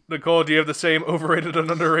Nicole, do you have the same overrated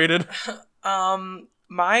and underrated? My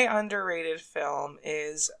underrated film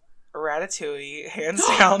is Ratatouille, hands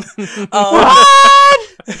down. What?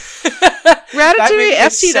 Ratatouille,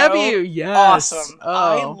 FTW, yes. Awesome.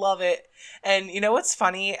 Oh. I love it. And you know what's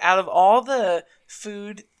funny? Out of all the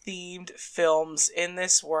food-themed films in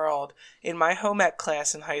this world, in my home ec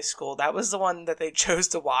class in high school, that was the one that they chose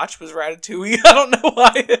to watch, was Ratatouille. I don't know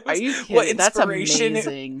why. Are you kidding? What That's inspiration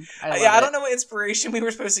amazing. I don't know what inspiration we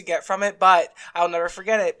were supposed to get from it, but I'll never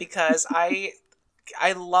forget it because I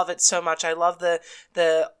love it so much. I love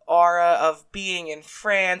the aura of being in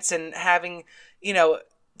France and having,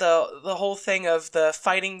 the whole thing of the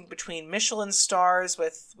fighting between Michelin stars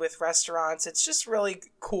with restaurants. It's just really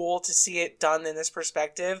cool to see it done in this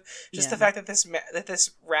perspective. Just the fact that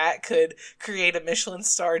this rat could create a Michelin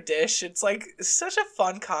star dish. It's like such a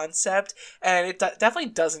fun concept, and it definitely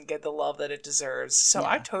doesn't get the love that it deserves. So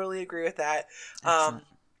I totally agree with that.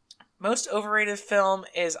 Most overrated film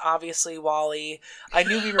is obviously WALL-E. I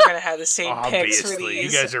knew we were going to have the same picks for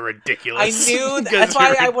these. You guys are ridiculous. I knew that's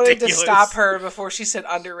why I wanted to stop her before she said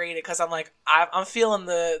underrated, because I'm like, I'm feeling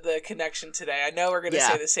the connection today. I know we're going to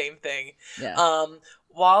say the same thing. Yeah.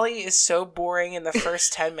 WALL-E is so boring in the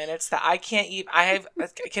first 10 minutes that I can't even. I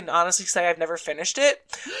can honestly say I've never finished it.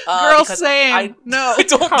 Girl, same. No, I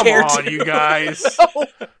don't care. Come on, you guys. No,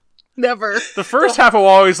 never. The first half of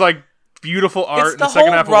WALL-E is like beautiful art, and the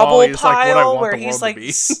second half of WALL-E is like what I want where the he's world to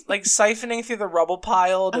be. like siphoning through the rubble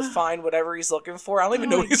pile to find whatever he's looking for. I don't even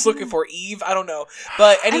know what he's looking for. Eve, I don't know.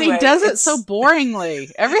 But anyway, and he does it so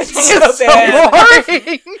boringly. Everything is so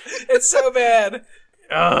boring. It's so bad.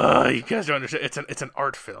 You guys don't understand. It's an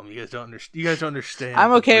art film. You guys don't understand.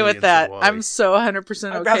 I'm okay with that. I'm so 100%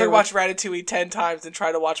 okay. I'd rather watch Ratatouille 10 times than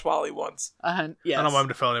try to watch WALL-E once. Yes. I don't want him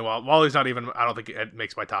to fail any WALL-E's not even. I don't think it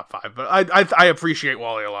makes my top 5, but I appreciate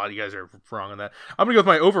WALL-E a lot. You guys are wrong on that. I'm gonna go with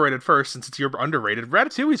my overrated first, since it's your underrated.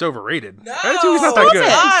 Ratatouille's overrated. No, Ratatouille's not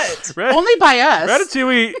that good. Only by us.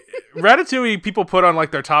 Ratatouille. People put on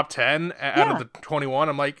like their top 10 out of the 21.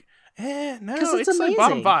 I'm like, no, it's like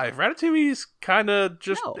bottom 5. Ratatouille's kind of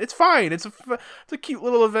just, it's fine. It's a cute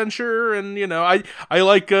little adventure, and I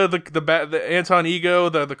like the Anton Ego,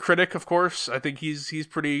 the critic, of course. I think he's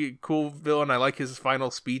pretty cool villain. I like his final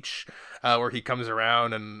speech where he comes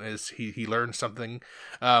around and he learns something.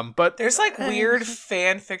 But there's like weird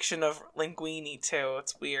fan fiction of Linguini too.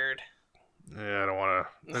 It's weird. Yeah, I don't want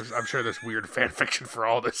to. I'm sure there's weird fan fiction for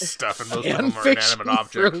all this stuff, and most of them are inanimate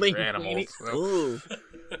objects or animals. So. Ooh.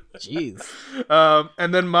 Jeez.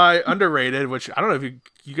 And then my underrated, which I don't know if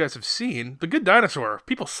you guys have seen, The Good Dinosaur.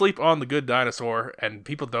 People sleep on The Good Dinosaur, and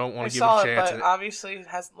people don't want to give it a chance. But obviously it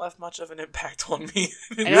hasn't left much of an impact on me.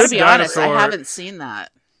 I gotta be honest, I haven't seen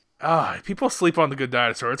that. People sleep on The Good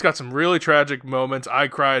Dinosaur. It's got some really tragic moments. I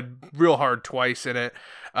cried real hard twice in it.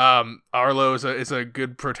 Arlo is a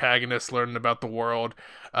good protagonist learning about the world.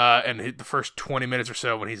 And the first 20 minutes or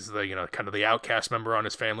so when he's the kind of the outcast member on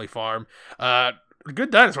his family farm.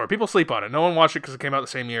 Good Dinosaur. People sleep on it. No one watched it because it came out the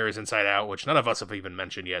same year as Inside Out, which none of us have even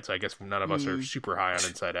mentioned yet. So I guess none of us are super high on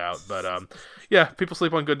Inside Out. But yeah, people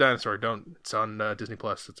sleep on Good Dinosaur. Don't. It's on Disney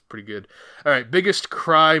Plus. It's pretty good. All right, biggest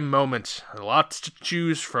cry moment. Lots to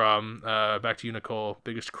choose from. Back to you, Nicole.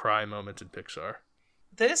 Biggest cry moment in Pixar.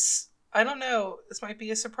 This, I don't know. This might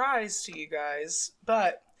be a surprise to you guys,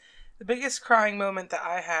 but the biggest crying moment that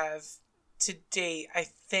I have to date, I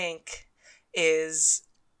think, is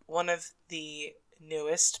one of the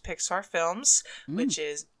newest Pixar films, which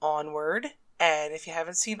is Onward. And if you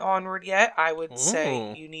haven't seen Onward yet, I would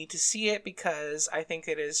say you need to see it, because I think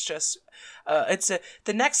it is just it's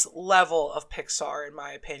the next level of Pixar, in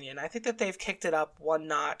my opinion. I think that they've kicked it up one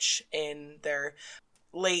notch in their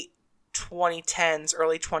late 2010s,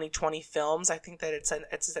 early 2020 films. I think that it's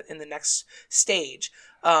in the next stage.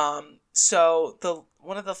 So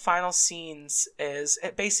one of the final scenes is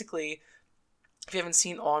basically if you haven't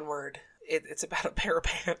seen Onward, it's about a pair of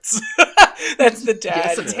pants. That's the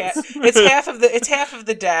dad. Yes, it's half of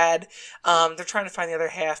the dad. They're trying to find the other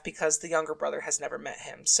half because the younger brother has never met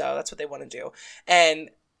him. So that's what they want to do. And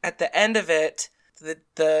at the end of it,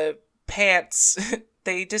 the pants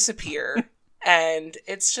they disappear. And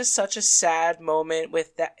it's just such a sad moment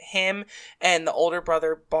with him and the older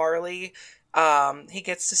brother Barley. He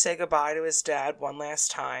gets to say goodbye to his dad one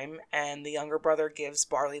last time, and the younger brother gives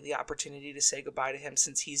Barley the opportunity to say goodbye to him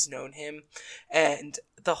since he's known him. And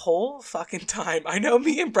the whole fucking time, I know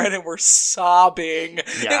me and Brennan were sobbing.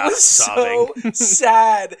 Yeah, it was sobbing. so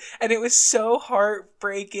sad, and it was so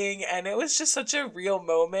heartbreaking, and it was just such a real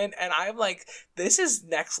moment. And I'm like, this is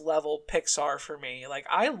next level Pixar for me. Like,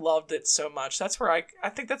 I loved it so much. That's where I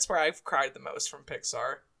think that's where I've cried the most from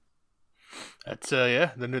Pixar. That's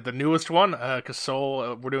the newest one, because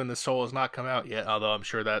Soul, we're doing this. Soul has not come out yet, although I'm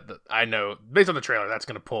sure that I know based on the trailer that's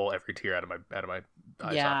going to pull every tear out of my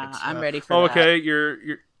eye sockets. I'm ready for that. Okay,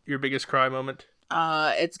 your biggest cry moment.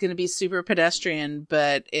 It's gonna be super pedestrian,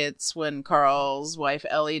 but it's when Carl's wife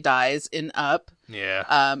Ellie dies in Up.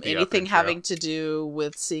 Yeah. Anything having to do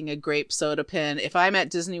with seeing a grape soda pin. If I'm at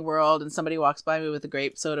Disney World and somebody walks by me with a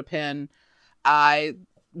grape soda pin, I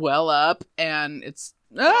well up, and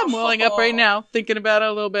I'm welling up right now thinking about it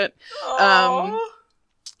a little bit.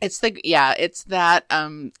 It's that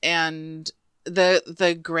and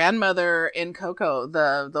the grandmother in Coco,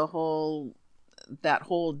 the whole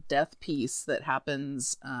death piece that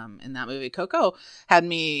happens in that movie. Coco had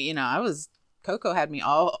me, Coco had me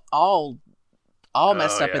all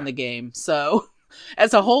messed up in the game. So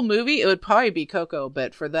as a whole movie, it would probably be Coco,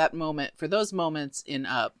 but for those moments in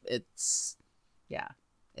Up, it's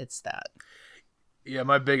that. Yeah,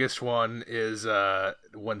 my biggest one is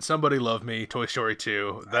When Somebody Loved Me, Toy Story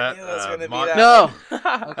 2. That, I knew it was gonna be that No. one.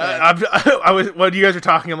 I was when you guys were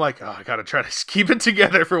talking, I'm like, I gotta try to keep it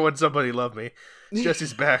together for When Somebody Loved Me.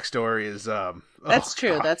 Jesse's backstory is that's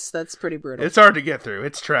true. God. That's pretty brutal. It's hard to get through.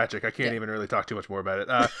 It's tragic. I can't even really talk too much more about it.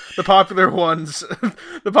 The popular ones,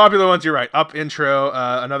 you're right. Up intro,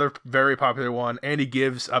 another very popular one. Andy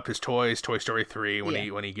gives up his toys, Toy Story 3,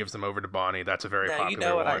 when he gives them over to Bonnie. That's a very popular one. You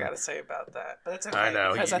know what I gotta say about that, but it's okay. I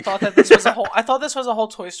know, because I thought this was a whole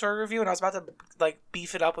Toy Story review, and I was about to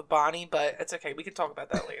beef it up with Bonnie, but it's okay. We can talk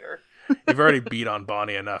about that later. You've already beat on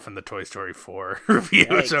Bonnie enough in the Toy Story 4 review.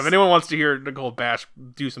 Yikes. So if anyone wants to hear Nicole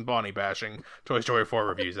do some Bonnie bashing, Toy Story 4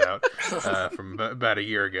 reviews out from about a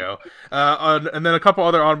year ago. And then a couple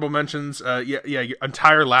other honorable mentions. Your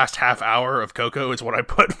entire last half hour of Coco is what I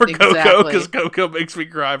put for Coco, because Coco makes me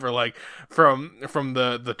cry for from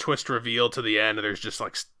the twist reveal to the end. There's just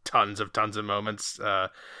tons of moments.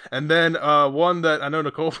 And then one that I know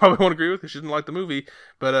Nicole probably won't agree with because she didn't like the movie,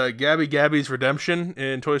 but Gabby's redemption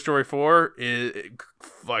in Toy Story 4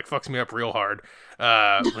 fucks me up real hard.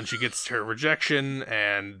 When she gets her rejection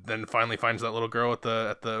and then finally finds that little girl at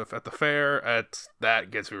the fair,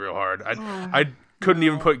 that gets me real hard. I couldn't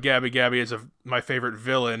even put Gabby as my favorite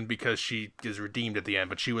villain because she is redeemed at the end,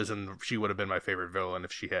 but she would have been my favorite villain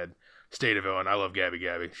if she had stayed a villain. I love Gabby.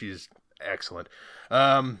 She's excellent.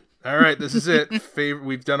 All right, this is it.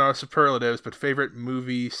 We've done our superlatives, but favorite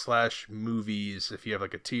movie/movies. If you have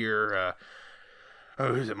a tier,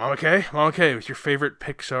 who's it? Mama K. What's your favorite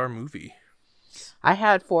Pixar movie? I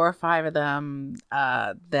had 4 or 5 of them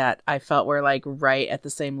that I felt were right at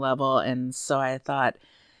the same level, and so I thought,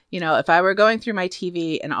 if I were going through my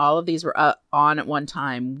TV and all of these were on at one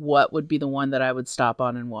time, what would be the one that I would stop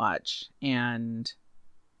on and watch? And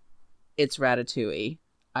it's Ratatouille.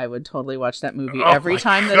 I would totally watch that movie every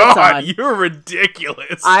time that it's on. You're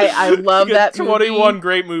ridiculous. I love that 21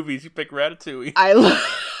 great movies. You pick Ratatouille. I love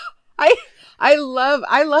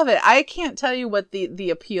it. I can't tell you what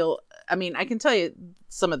the appeal. I mean, I can tell you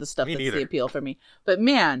some of the stuff that's the appeal for me. But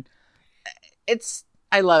man,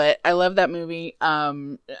 I love it. I love that movie.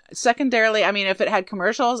 Secondarily, I mean, if it had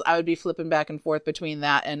commercials, I would be flipping back and forth between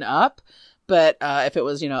that and Up. But if it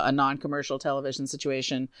was, a non-commercial television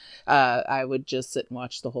situation, I would just sit and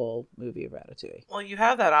watch the whole movie of Ratatouille. Well, you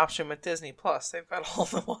have that option with Disney Plus. They've got all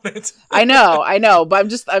of them on it. I know,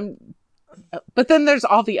 but but then there's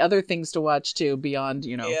all the other things to watch too beyond,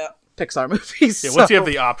 Pixar movies. Yeah, once you have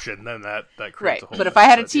the option, then that creates a whole But if I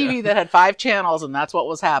had a TV that had 5 channels and that's what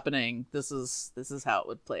was happening, this is how it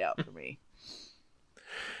would play out for me.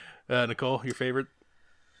 Nicole, your favorite?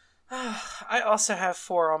 I also have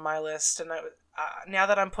 4 on my list, and now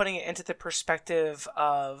that I'm putting it into the perspective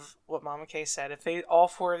of what Mama K said, if all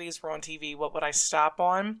 4 of these were on TV, what would I stop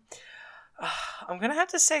on? I'm gonna have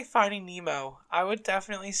to say Finding Nemo. I would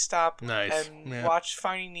definitely stop and watch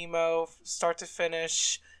Finding Nemo start to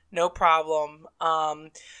finish, no problem. I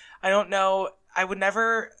don't know I would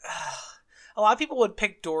never. A lot of people would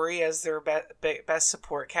pick Dory as their best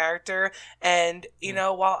support character, and you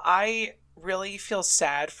know, while I really feel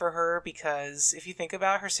sad for her because if you think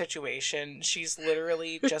about her situation, she's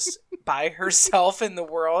literally just by herself in the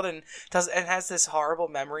world and has this horrible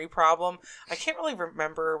memory problem. I can't really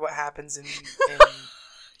remember what happens in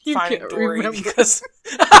Finding Dory because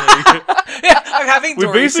I'm having Dory.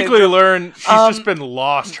 We basically learn she's just been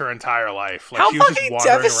lost her entire life. Like, how she was fucking just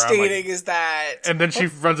wandering devastating around, is that? And then she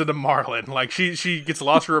runs into Marlin. Like, she gets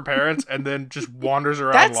lost from her parents and then just wanders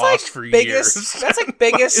around that's lost like for biggest, years. That's like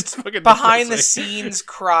biggest It's fucking behind the depressing. scenes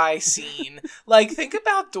cry scene. Like, think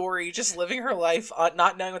about Dory just living her life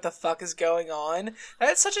not knowing what the fuck is going on.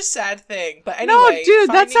 That's such a sad thing. But anyway, No, dude,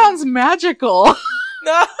 that sounds magical.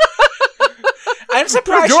 No. I'm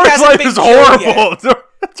surprised Dory's she hasn't life been is killed horrible. Yet.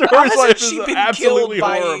 Dory's life she is been absolutely killed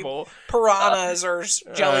by horrible. Piranhas or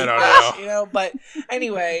jellyfish, know. you know. But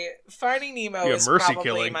anyway, Finding Nemo Yeah, is mercy probably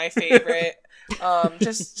killing. my favorite.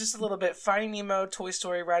 Just a little bit. Finding Nemo, Toy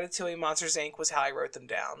Story, Ratatouille, Monsters Inc. was how I wrote them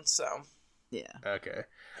down. So Yeah. Okay.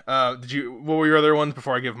 What were your other ones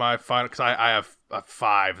before I give my final? Because I have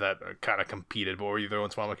 5 that kind of competed. What were your other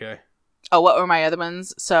ones, Mama K? Oh, what were my other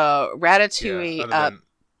ones? So Ratatouille, Yeah, other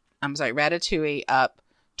than- Ratatouille, Up,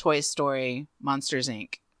 Toy Story, Monsters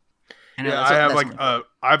Inc. Yeah, I have like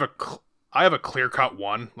I have a clear cut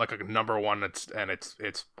one, like a number one. It's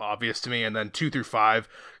obvious to me, and then 2 through 5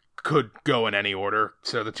 could go in any order.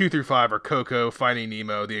 So the 2 through 5 are Coco, Finding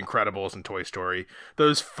Nemo, The Incredibles, and Toy Story.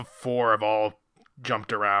 Those 4 have all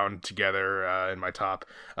jumped around together in my top.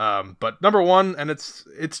 But number 1, and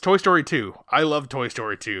it's Toy Story 2. I love Toy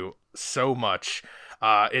Story 2 so much.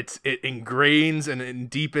 It ingrains and it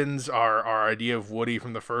deepens our idea of Woody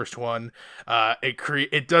from the first one.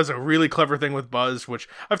 It does a really clever thing with Buzz, which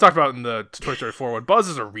I've talked about in the Toy Story 4 one. Buzz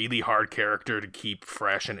is a really hard character to keep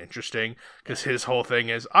fresh and interesting because his whole thing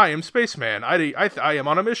is, I am Spaceman. I am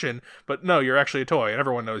on a mission, but no, you're actually a toy, and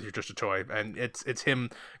everyone knows you're just a toy. And it's him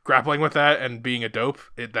grappling with that and being a dope.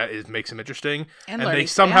 Makes him interesting, and they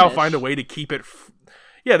somehow find a way to keep it.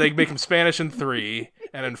 Yeah, they make him Spanish in 3,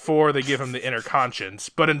 and in 4 they give him the inner conscience.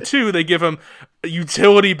 But in 2 they give him a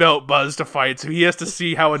utility belt Buzz to fight, so he has to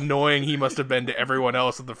see how annoying he must have been to everyone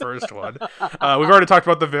else in the first one. We've already talked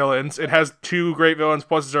about the villains. It has 2 great villains,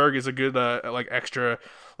 plus Zurg is a good extra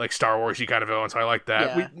Star Wars-y kind of villain, so I like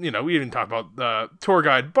that. Yeah. We even talked about tour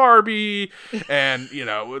guide Barbie, and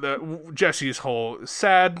Jesse's whole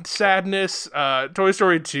sadness. Toy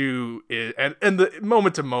Story 2 is and the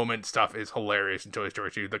moment to moment stuff is hilarious in Toy Story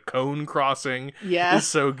 2. The cone crossing is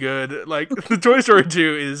so good. Like, the Toy Story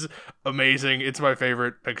 2 is amazing. It's my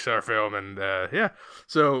favorite Pixar film, and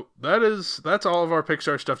so that's all of our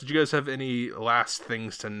Pixar stuff. Did you guys have any last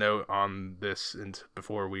things to note on this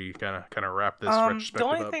before we kind of wrap this retrospective the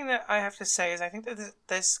only up? thing that I have to say is I think that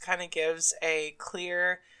this kind of gives a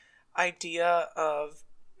clear idea of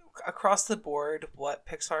across the board what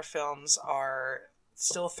Pixar films are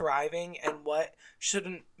still thriving and what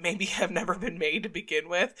shouldn't maybe have never been made to begin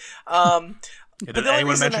with. Did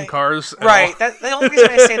anyone mention Cars? Right. The only reason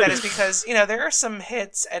I say that is because, there are some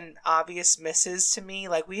hits and obvious misses to me.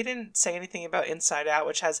 Like, we didn't say anything about Inside Out,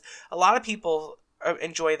 which has a lot of people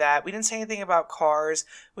enjoy that. We didn't say anything about Cars.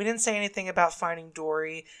 We didn't say anything about Finding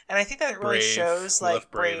Dory. And I think that it really Brave. shows, like,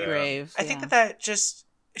 Brave. I think that just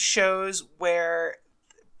shows where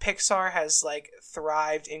Pixar has, like,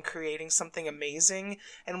 thrived in creating something amazing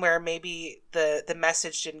and where maybe the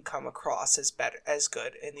message didn't come across as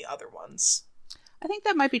good in the other ones. I think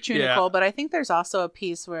that might be true, Nicole, but I think there's also a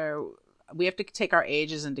piece where we have to take our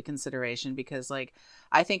ages into consideration because, like,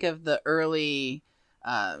 I think of the early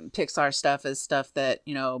Pixar stuff as stuff that,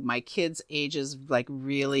 my kids' ages, like,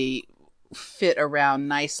 really fit around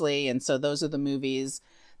nicely. And so those are the movies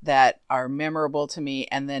that are memorable to me.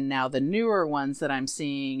 And then now the newer ones that I'm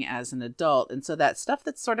seeing as an adult. And so that stuff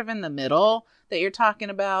that's sort of in the middle that you're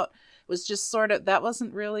talking about was just sort of, that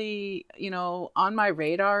wasn't really, on my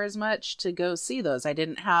radar as much to go see those. I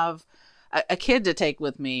didn't have a kid to take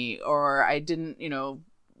with me, or I didn't,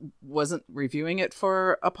 wasn't reviewing it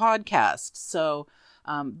for a podcast. So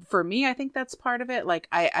for me, I think that's part of it. Like,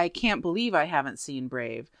 I can't believe I haven't seen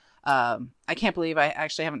Brave. I can't believe I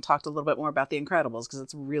actually haven't talked a little bit more about The Incredibles because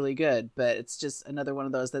it's really good, but it's just another one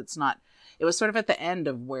of those that's not, it was sort of at the end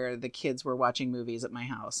of where the kids were watching movies at my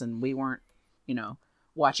house and we weren't,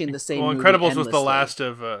 watching the same movie Incredibles endlessly. was the last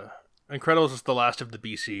of Incredibles was the last of the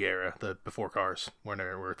BC era, the before Cars,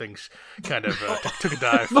 where things kind of took a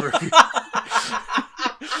dive.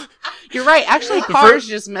 You're right. Actually, Cars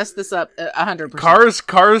just messed this up 100%.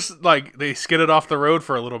 Cars, like, they skidded off the road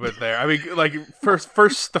for a little bit there. I mean, like,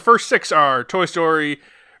 the first 6 are Toy Story,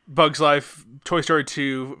 Bugs Life, Toy Story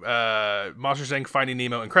 2, Monsters Inc., Finding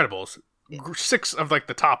Nemo, Incredibles. 6 of like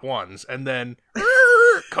the top ones, and then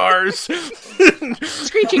Cars.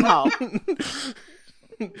 Screeching Halt.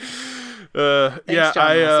 Yeah,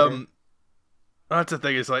 that's the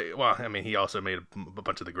thing is like, well, I mean, he also made a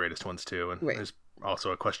bunch of the greatest ones too, and is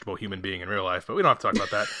also a questionable human being in real life, but we don't have to talk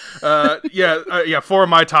about that. Yeah, 4 of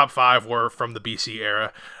my top 5 were from the BC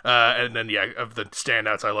era, and then of the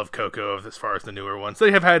standouts, I love Coco. As far as the newer ones,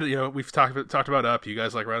 they have had, we've talked about Up. You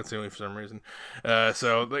guys like Ratatouille for some reason,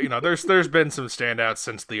 so there's been some standouts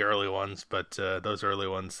since the early ones, but those early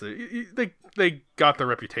ones, they got the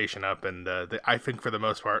reputation up, and I think for the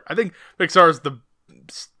most part, I think Pixar is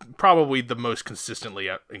probably the most consistently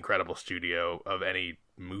incredible studio of any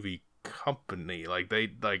movie company. I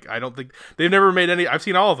don't think they've never made any. I've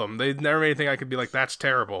seen all of them. They've never made anything I could be like, that's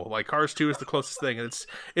terrible. Like Cars 2 is the closest thing, and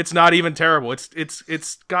it's not even terrible.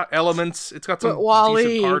 It's got elements. It's got some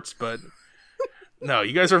decent parts, but. No,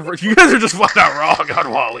 you guys are just flat out wrong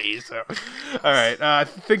on WALL-E. So, all right, I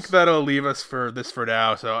think that'll leave us for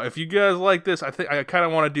now. So, if you guys like this, I think I kind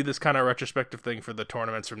of want to do this kind of retrospective thing for the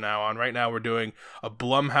tournaments from now on. Right now, we're doing a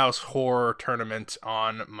Blumhouse horror tournament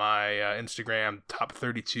on my Instagram, top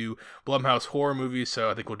 32 Blumhouse horror movies.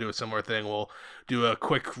 So, I think we'll do a similar thing. We'll do a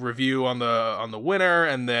quick review on the winner,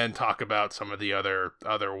 and then talk about some of the other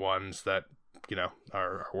ones that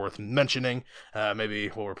are worth mentioning. Maybe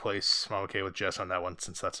we'll replace Mama K with Jess on that one,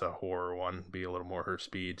 since that's a horror one, be a little more her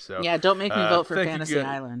speed. So yeah, don't make me vote for Fantasy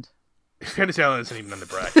Island. Fantasy Island isn't even in the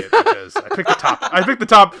bracket because I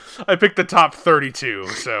picked the top 32.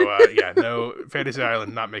 So no, Fantasy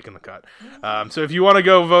Island not making the cut. So if you want to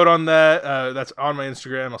go vote on that, that's on my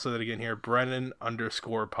Instagram. I'll say that again here,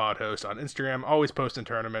 Brennan_podhost on Instagram. Always posting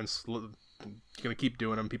tournaments. Gonna keep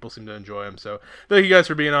doing them. People seem to enjoy them. So thank you guys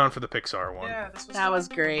for being on for the Pixar one. Yeah, that was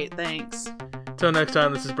great. Thanks. Till next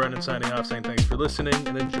time, this is Brendan signing off, saying thanks for listening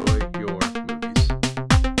and enjoy your movies.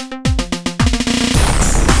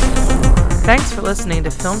 Thanks for listening to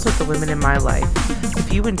Films with the Women in My Life.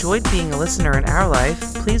 If you enjoyed being a listener in our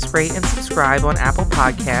life, please rate and subscribe on Apple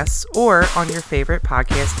Podcasts or on your favorite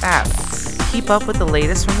podcast app. Keep up with the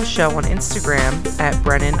latest from the show on Instagram at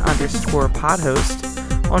Brennan_podhost,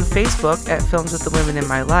 on Facebook at Films with the Women in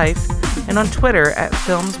My Life, and on Twitter at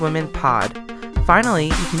FilmsWomenPod. Finally,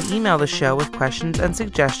 you can email the show with questions and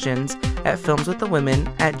suggestions at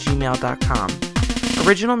filmswiththewomen@gmail.com.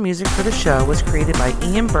 Original music for the show was created by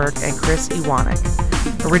Ian Burke and Chris Iwanek.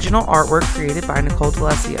 Original artwork created by Nicole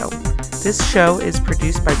D'Alessio. This show is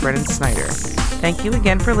produced by Brennan Snyder. Thank you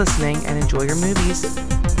again for listening, and enjoy your movies.